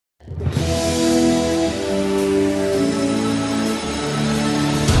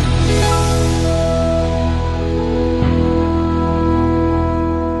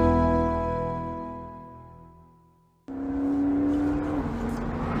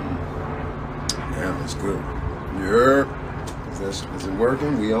That's good. Yeah. Is it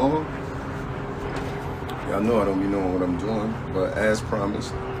working? We on? Y'all know I don't be knowing what I'm doing, but as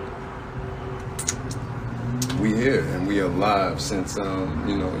promised, we here and we are live. Since you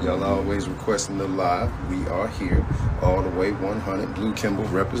know, y'all always requesting the live. We are here all the way 100. Blue Kimble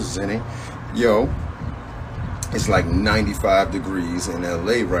representing. Yo, it's like 95 degrees in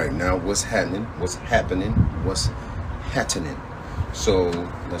LA right now. What's happening? What's happening? What's happening? So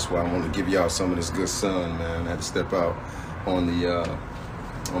that's why I want to give y'all some of this good sun, man. I had to step out on the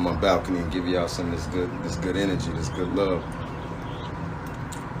on my balcony and give y'all some of this good energy, this good love.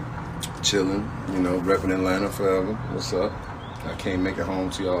 Chilling, you know, repping Atlanta forever. What's up? I can't make it home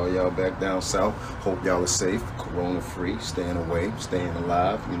to y'all back down south. Hope y'all are safe, corona free, staying away, staying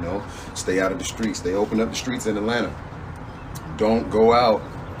alive, you know. Stay out of the streets. They open up the streets in Atlanta. Don't go out.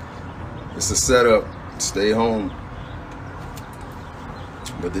 It's a setup. Stay home.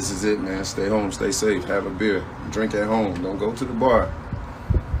 But this is it, man. Stay home, stay safe, have a beer, drink at home. Don't go to the bar.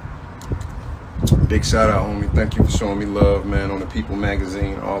 Big shout out, homie. Thank you for showing me love, man, on the People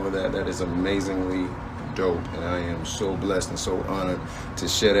magazine, all of that. That is amazingly dope, and I am so blessed and so honored to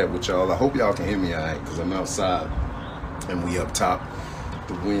share that with y'all. I hope y'all can hear me all right, because I'm outside and we up top.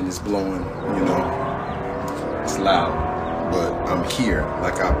 The wind is blowing, you know, it's loud, but I'm here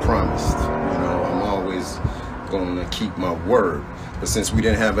like I promised. You know, I'm always going to keep my word. But since we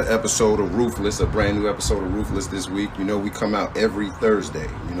didn't have an episode of Ruthless, a brand new episode of Ruthless this week, you know, we come out every Thursday,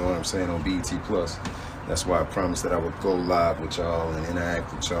 you know what I'm saying, on BET Plus. That's why I promised that I would go live with y'all and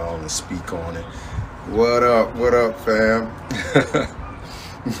interact with y'all and speak on it. What up, fam?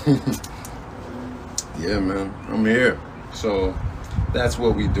 Yeah, man, I'm here. So that's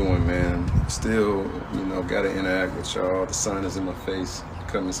what we doing, man. Still, you know, gotta interact with y'all. The sun is in my face,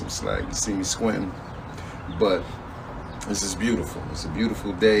 cut me some slack. You see me squinting, but this is beautiful. It's a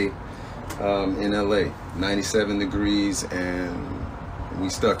beautiful day in LA. 97 degrees and we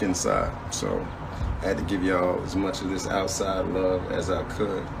stuck inside. So I had to give y'all as much of this outside love as I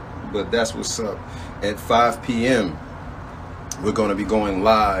could. But that's what's up. At 5 p.m., we're going to be going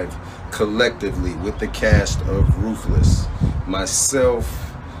live collectively with the cast of Ruthless. Myself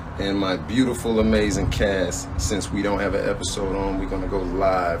and my beautiful, amazing cast. Since we don't have an episode on, we're going to go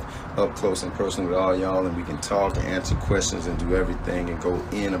live up close and personal with all y'all, and we can talk and answer questions and do everything and go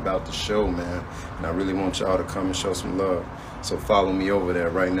in about the show, man. And I really want y'all to come and show some love. So follow me over there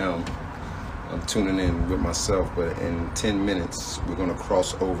right now. I'm tuning in with myself, but in 10 minutes, we're going to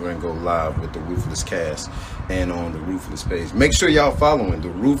cross over and go live with the Ruthless cast and on the Ruthless page. Make sure y'all following the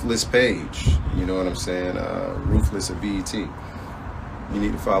Ruthless page. You know what I'm saying? Ruthless at BET. You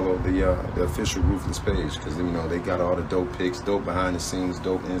need to follow the official Ruthless page, because, you know, they got all the dope pics, dope behind the scenes,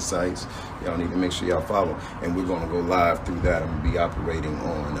 dope insights. Y'all need to make sure y'all follow. And we're going to go live through that. I'm going to be operating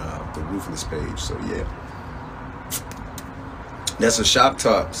on the Ruthless page. So, yeah. That's a shop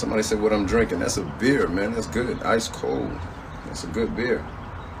top. Somebody said what I'm drinking. That's a beer, man. That's good. Ice cold. That's a good beer.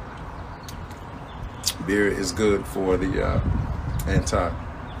 Beer is good for the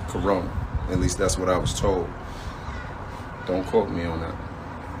anti-corona. At least that's what I was told. Don't quote me on that.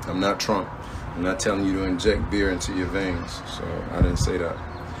 I'm not Trump. I'm not telling you to inject beer into your veins. So I didn't say that.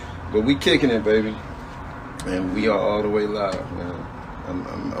 But we kicking it, baby. And we are all the way live, man.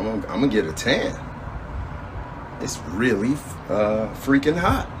 I'm gonna get a tan. It's really freaking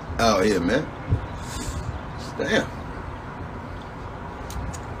hot out here, man. Damn.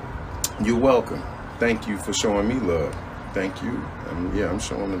 You're welcome. Thank you for showing me love. Thank you. Yeah, I'm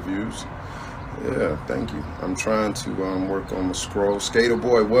showing the views. Yeah, thank you. I'm trying to work on my scroll. Skater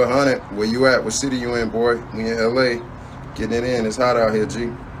boy, what 100? Where you at? What city you in, boy? We in LA. Getting it in. It's hot out here, G.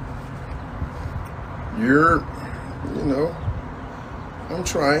 You know, I'm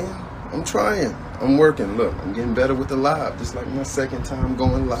trying. I'm working. Look, I'm getting better with the live. This is like my second time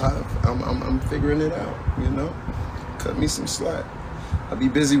going live. I'm figuring it out, you know. Cut me some slack. I be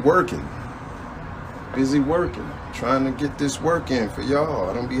busy working. Trying to get this work in for y'all.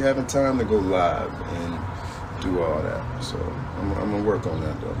 I don't be having time to go live and do all that. So I'm gonna work on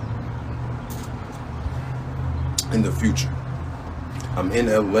that though. In the future. I'm in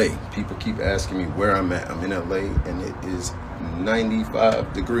LA. People keep asking me where I'm at. I'm in LA and it is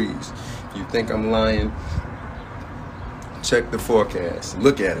 95 degrees. If you think I'm lying, check the forecast.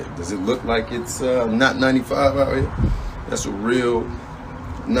 Look at it. Does it look like it's not 95 out here? That's a real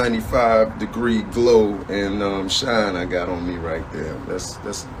 95 degree glow and shine I got on me right there. That's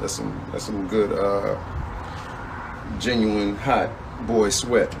some good genuine hot boy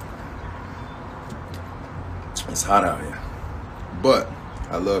sweat. It's hot out here. But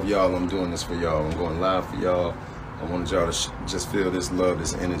I love y'all. I'm doing this for y'all. I'm going live for y'all I wanted y'all to just feel this love,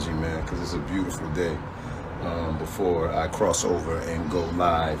 this energy, man, because it's a beautiful day. Before I cross over and go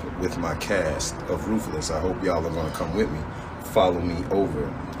live with my cast of Ruthless, I hope y'all are going to come with me, follow me over,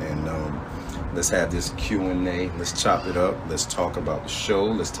 and let's have this Q&A. Let's chop it up. Let's talk about the show.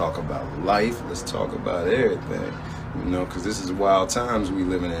 Let's talk about life. Let's talk about everything, you know, because this is wild times we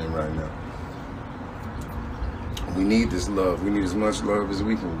living in right now. We need this love. We need as much love as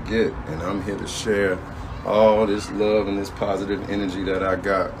we can get, and I'm here to share all this love and this positive energy that I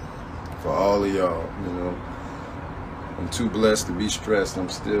got for all of y'all, you know. I'm too blessed to be stressed. I'm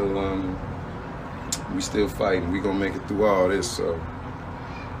still, we still fighting. We gonna make it through all this, so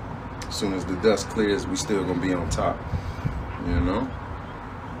as soon as the dust clears, we still gonna be on top, you know.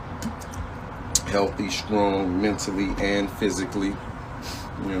 Healthy, strong, mentally and physically,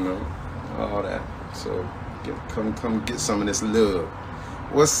 you know, all that. So come get some of this love.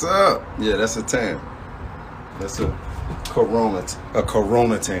 What's up? Yeah, that's a tan. That's a Corona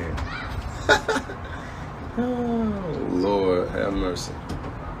tan. Oh, Lord, have mercy.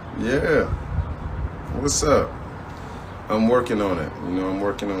 Yeah. What's up? I'm working on it. You know, I'm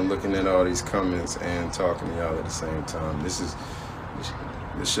working on looking at all these comments and talking to y'all at the same time. This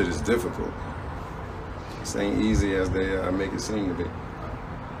shit is difficult. This ain't easy as they make it seem to be.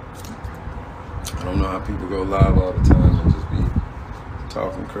 I don't know how people go live all the time and just be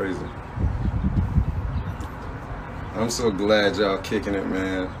talking crazy. I'm so glad y'all kicking it,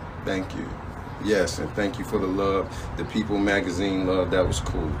 man. Thank you. Yes, and thank you for the love. The People magazine love, that was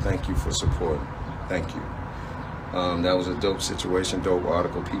cool. Thank you for supporting. Thank you. That was a dope situation, dope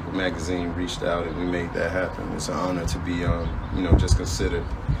article. People magazine reached out and we made that happen. It's an honor to be, you know, just considered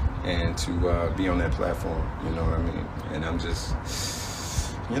and to be on that platform. You know what I mean? And I'm just,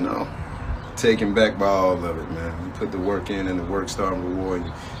 you know, taken back by all of it, man. You put the work in and the work starting reward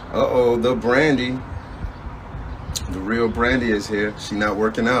you. Uh-oh, the Brandy. The real Brandy is here. She not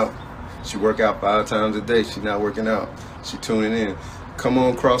working out. She work out 5 times a day. She not working out. She tuning in. Come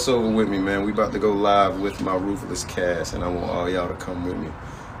on, cross over with me, man. We about to go live with my Ruthless cast, and I want all y'all to come with me.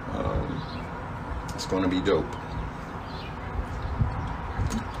 It's gonna be dope.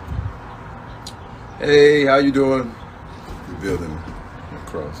 Hey, how you doing? The building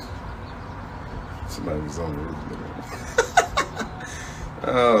across. Somebody was on the roof.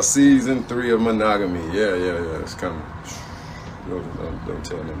 Oh, season 3 of monogamy. Yeah, it's coming. Don't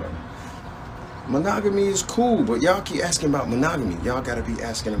tell nobody. Monogamy is cool, but y'all keep asking about monogamy. Y'all gotta be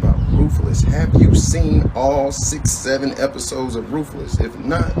asking about Ruthless. Have you seen all 6-7 episodes of Ruthless? If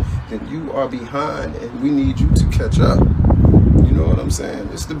not, then you are behind and we need you to catch up. You know what I'm saying?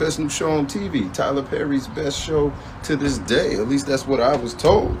 It's the best new show on TV. Tyler Perry's best show to this day. At least that's what I was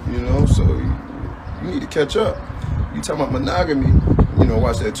told, you know, so you need to catch up. You talking about monogamy, you know,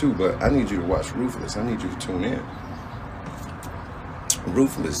 watch that too, but I need you to watch Ruthless. I need you to tune in.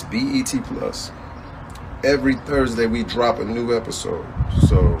 Ruthless, BET Plus. Every Thursday we drop a new episode,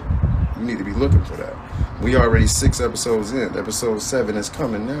 so you need to be looking for that. We already 6 episodes in. Episode 7 is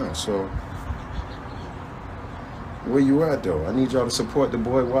coming now, so where you at though? I need y'all to support the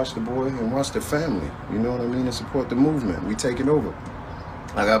boy, watch the boy, and watch the family. You know what I mean? And support the movement. We taking over.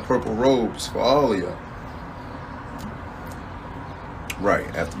 I got purple robes for all of y'all. Right,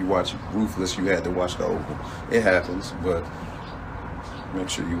 after you watch Ruthless, you had to watch the Oval. It happens, but make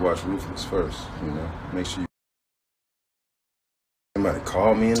sure you watch Ruthless first, you know. Make sure you... Somebody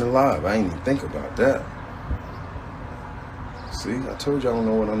called me in the live. I ain't even think about that. See, I told you I don't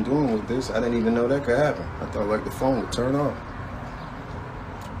know what I'm doing with this. I didn't even know that could happen. I thought like the phone would turn off.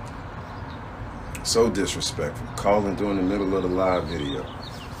 So disrespectful. Calling during the middle of the live video.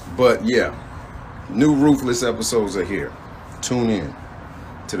 But yeah, new Ruthless episodes are here. Tune in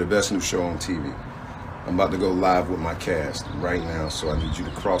to the best new show on TV. I'm about to go live with my cast right now, so I need you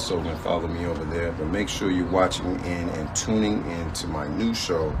to cross over and follow me over there. But make sure you're watching in and tuning in to my new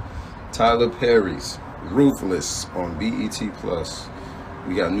show, Tyler Perry's Ruthless on BET Plus.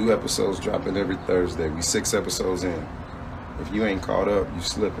 We got new episodes dropping every Thursday. We 6 episodes in. If you ain't caught up, you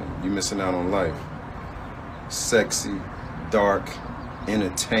slipping. You missing out on life. Sexy, dark,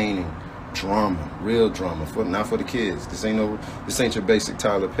 entertaining drama, real drama. Not for the kids. This ain't your basic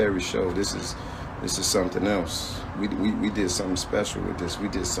Tyler Perry show. This is something else. We did something special with this. We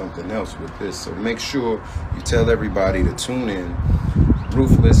did something else with this. So make sure you tell everybody to tune in.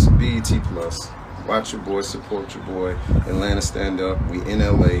 Ruthless, BET Plus. Watch your boy, support your boy. Atlanta stand up. We in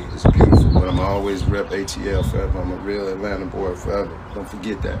LA. It's beautiful, but I'm always rep ATL forever. I'm a real Atlanta boy forever. Don't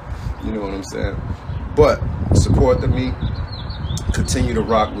forget that. You know what I'm saying? But support me. Continue to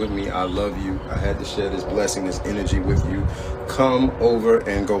rock with me. I love you. I had to share this blessing, this energy with you. Come over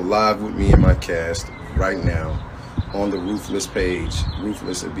and go live with me and my cast right now. on the Ruthless page,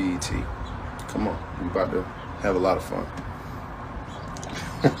 Ruthless at BET. Come on, we about to have a lot of fun.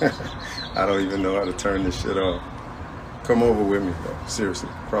 I don't even know how to turn this shit off. Come over with me, though. Seriously,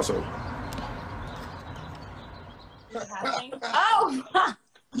 cross over. Oh!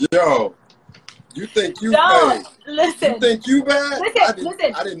 Yo, you think you Don't. paid? Listen. You think you bad?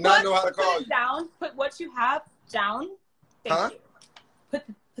 Listen. I did not know how to call you. Down. Put what you have down. Thank you.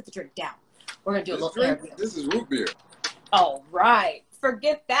 Put the drink down. We're going to do a little interview. This is root beer. All right.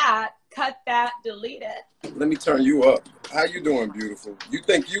 Forget that. Cut that. Delete it. Let me turn you up. How you doing, beautiful? You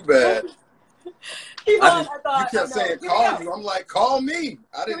think you bad? You kept saying call you. I'm like, call me.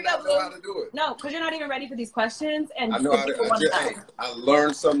 I did not know how to do it. No, because you're not even ready for these questions. And I know how to. I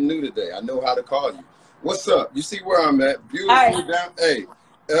learned something new today. I know how to call you. What's up? You see where I'm at? Beautiful down. Hey,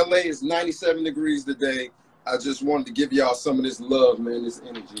 LA is 97 degrees today. I just wanted to give y'all some of this love, man, this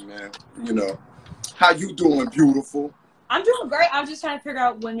energy, man. You know, how you doing, beautiful? I'm doing great. I'm just trying to figure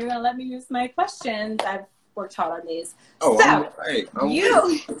out when you're gonna let me use my questions. I've worked hard on these. Oh,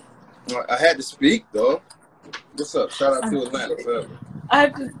 so I had to speak though. What's up? Shout out to Atlanta.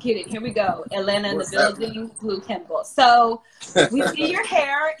 I'm just kidding. Here we go. Atlanta in the building. Blue Kimble. So we see your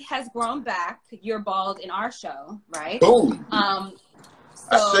hair has grown back. You're bald in our show, right? Boom.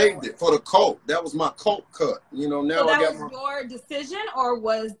 So, I shaved it for the cult. That was my cult cut. You know, now so that I got was your decision, or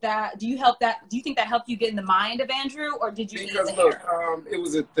was that? Do you think that helped you get in the mind of Andrew, or did you? Because look, it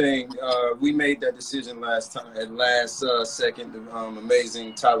was a thing. We made that decision last time, at last second. The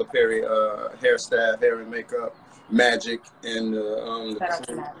amazing Tyler Perry hairstyle, hair and makeup, magic, and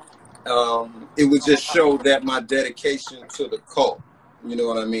it would just show that my dedication to the cult. You know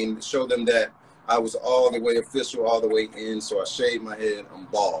what I mean? Show them that I was all the way official, all the way in. So I shaved my head. I'm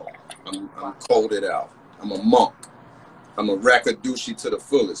bald. I'm colded out. I'm a monk. I'm a Rakadushi to the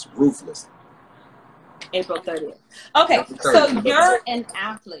fullest. Ruthless. April 30th. Okay, so you're an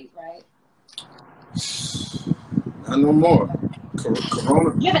athlete, right? Not no more.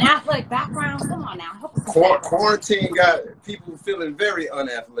 Corona. You have an athletic background. Come on now. Quarantine got people feeling very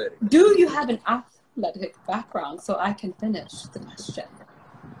unathletic. Do you have an athletic background? So I can finish the question.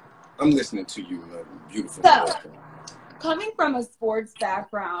 I'm listening to you, beautiful. So, coming from a sports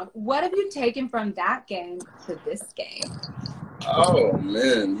background, what have you taken from that game to this game? Oh,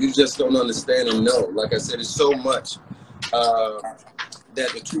 man, you just don't understand and know. Like I said, it's so much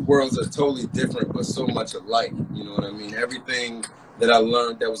that the two worlds are totally different, but so much alike. You know what I mean? Everything that I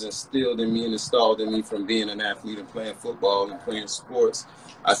learned that was instilled in me and installed in me from being an athlete and playing football and playing sports,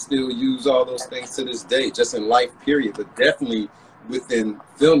 I still use all those things to this day, just in life, period, but definitely within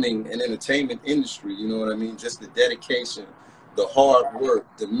filming and entertainment industry. You know what I mean? Just the dedication, the hard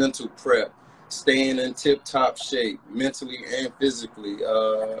work, the mental prep, staying in tip-top shape, mentally and physically,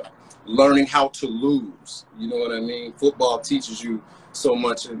 learning how to lose. You know what I mean? Football teaches you so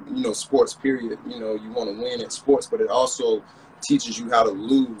much, in, you know, sports, period. You know, you want to win at sports, but it also teaches you how to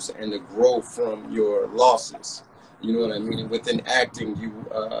lose and to grow from your losses. You know what I mean? And within acting, you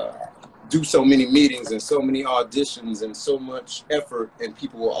do so many meetings and so many auditions and so much effort, and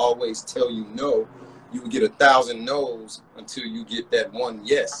people will always tell you no. You will get 1,000 no's until you get that one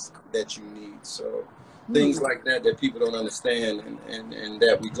yes that you need. So things like that people don't understand, and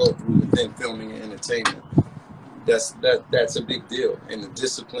that we go through within filming and entertainment. That's a big deal. And the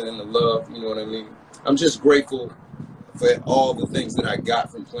discipline and the love, you know what I mean? I'm just grateful for all the things that I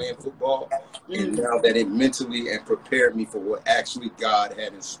got from playing football, and now that it mentally and prepared me for what actually God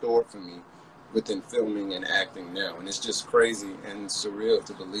had in store for me within filming and acting now. And it's just crazy and surreal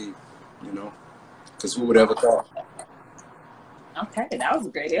to believe, you know, because who would ever thought? Okay, that was a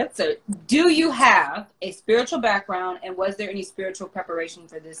great answer. Do you have a spiritual background, and was there any spiritual preparation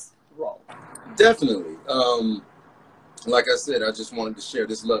for this role? Definitely. Like I said, I just wanted to share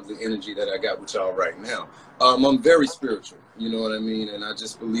this lovely energy that I got with y'all right now. I'm very spiritual, you know what I mean? And I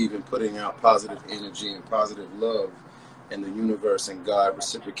just believe in putting out positive energy and positive love, and the universe and God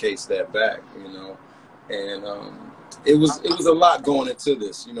reciprocates that back, you know? And it was a lot going into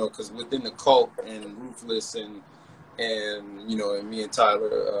this, you know, because within the cult and Ruthless and you know, and me and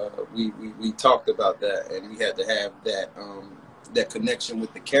Tyler, we talked about that, and we had to have that connection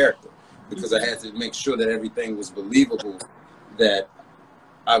with the character, because I had to make sure that everything was believable, that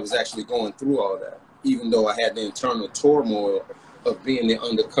I was actually going through all that, even though I had the internal turmoil of being the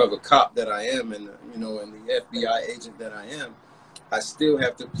undercover cop that I am, and you know, and the FBI agent that I am. I still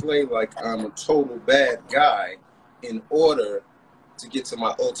have to play like I'm a total bad guy in order to get to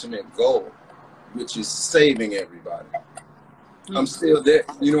my ultimate goal, which is saving everybody. I'm still there,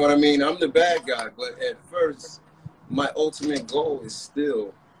 you know what I mean? I'm the bad guy, but at first, my ultimate goal is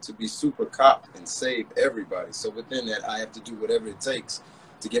still to be super cop and save everybody. So within that, I have to do whatever it takes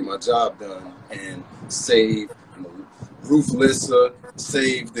to get my job done and save Ruthless,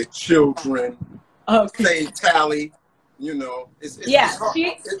 save the children, save Tally. You know, it's hard.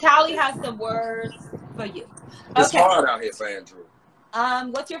 Tally has some words for you. It's hard out here for Andrew.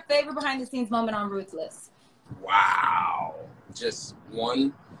 What's your favorite behind the scenes moment on Ruthless? Wow, just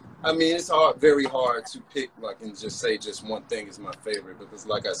one. I mean, it's very hard to pick and just say just one thing is my favorite, because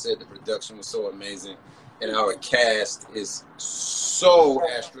like I said, the production was so amazing and our cast is so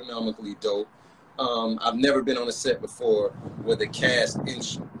astronomically dope. I've never been on a set before where the cast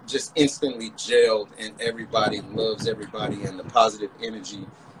just instantly gelled and everybody loves everybody, and the positive energy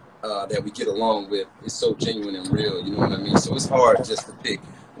that we get along with is so genuine and real, you know what I mean? So it's hard just to pick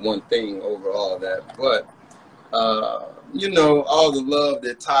one thing over all of that. But you know, all the love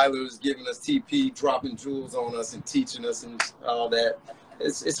that Tyler's giving us, TP, dropping jewels on us and teaching us and all that,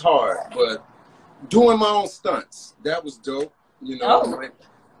 it's hard. But doing my own stunts, that was dope, you know.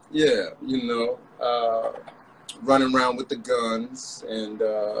 Yeah, you know, running around with the guns and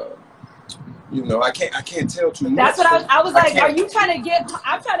you know, I can't tell too much. That's what I was like, are you trying to get,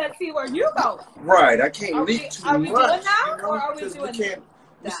 I'm trying to see where you go. Right, I can't leak too much. Are we doing now, you know, or are we doing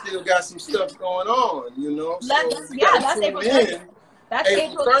we still got some stuff going on, you know. That's April 30th. That's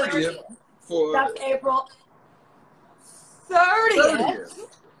April 30th. That's April 30th.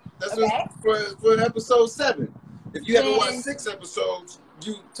 That's for episode 7. If you haven't watched 6 episodes,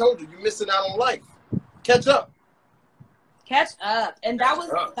 you're missing out on life. Catch up. And that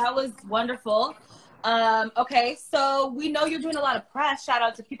was wonderful. Okay, so we know you're doing a lot of press. Shout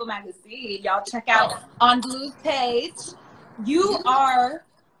out to People Magazine. Y'all check out on Blue's page. You are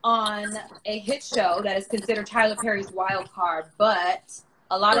on a hit show that is considered Tyler Perry's wild card, but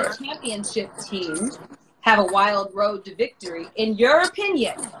a lot of championship teams have a wild road to victory. In your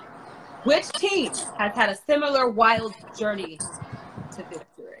opinion, which team has had a similar wild journey to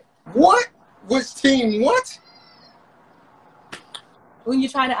victory? What? Which team? What? When you're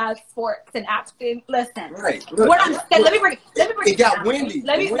trying to add sports and action, listen. Right. What I'm saying, let me bring it got windy.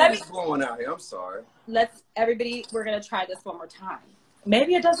 Let me blowing out here. I'm sorry. Everybody, we're gonna try this one more time.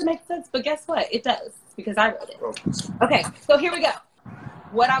 Maybe it doesn't make sense, but guess what? It does, because I wrote it. Okay, so here we go.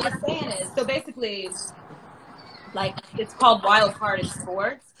 What I was saying is, so basically, like, it's called wild card in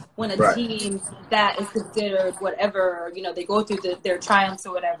sports when a team that is considered whatever, you know, they go through their triumphs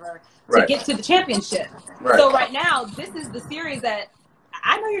or whatever to get to the championship. So right now, this is the series that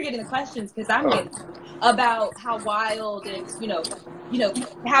I know you're getting the questions, because I'm getting about how wild and you know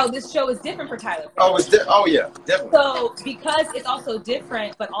how this show is different for Tyler Perry. Yeah, definitely. So because it's also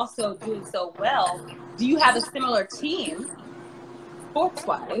different but also doing so well, do you have a similar team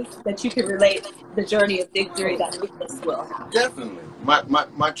sports-wise that you can relate the journey of victory that Ruthless will have? Definitely.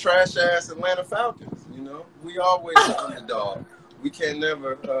 My trash ass Atlanta Falcons, you know. We always the underdog. We can't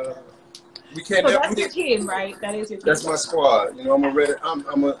never that's your team, right? That is your team. That's my squad. You know,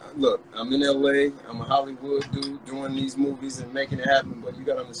 look, I'm in LA. I'm a Hollywood dude doing these movies and making it happen, but you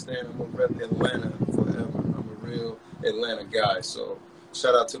gotta understand, I'm gonna rep Atlanta forever. I'm a real Atlanta guy. So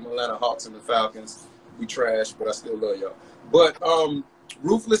shout out to my Atlanta Hawks and the Falcons. We trash, but I still love y'all. But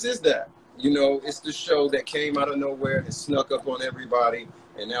Ruthless is that. You know, it's the show that came out of nowhere and snuck up on everybody,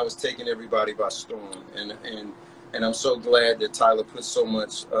 and now it's taking everybody by storm. And I'm so glad that Tyler put so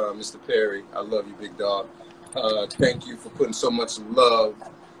much, Mr. Perry, I love you, big dog. Thank you for putting so much love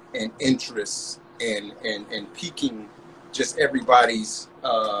and interest and piquing just everybody's,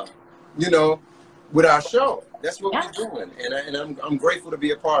 you know, with our show. That's what we're doing. And I'm grateful to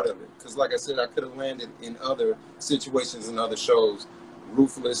be a part of it. Because like I said, I could have landed in other situations and other shows.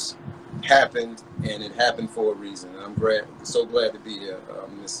 Ruthless happened, and it happened for a reason. And I'm so glad to be here,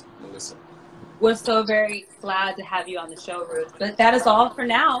 Miss Melissa. We're so very glad to have you on the show, Ruth. But that is all for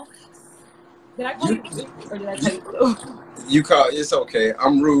now. Did I call you Ruth, or did I call you Blue? You call it's okay.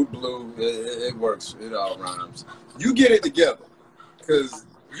 I'm rude, Blue. It works. It all rhymes. You get it together, because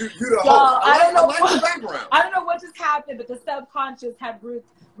you the host. I don't know what just happened, but the subconscious had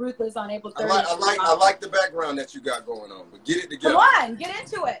Ruthless on April 30th. I like the background that you got going on, but get it together. Come on, get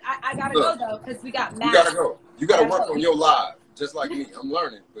into it. I gotta go though, because we got Matt. You gotta go. You gotta work on your live. Just like me, I'm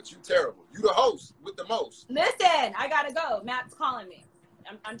learning, but you terrible. You the host with the most. Listen, I gotta go. Matt's calling me.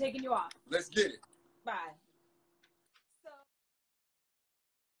 I'm taking you off. Let's get it. Bye.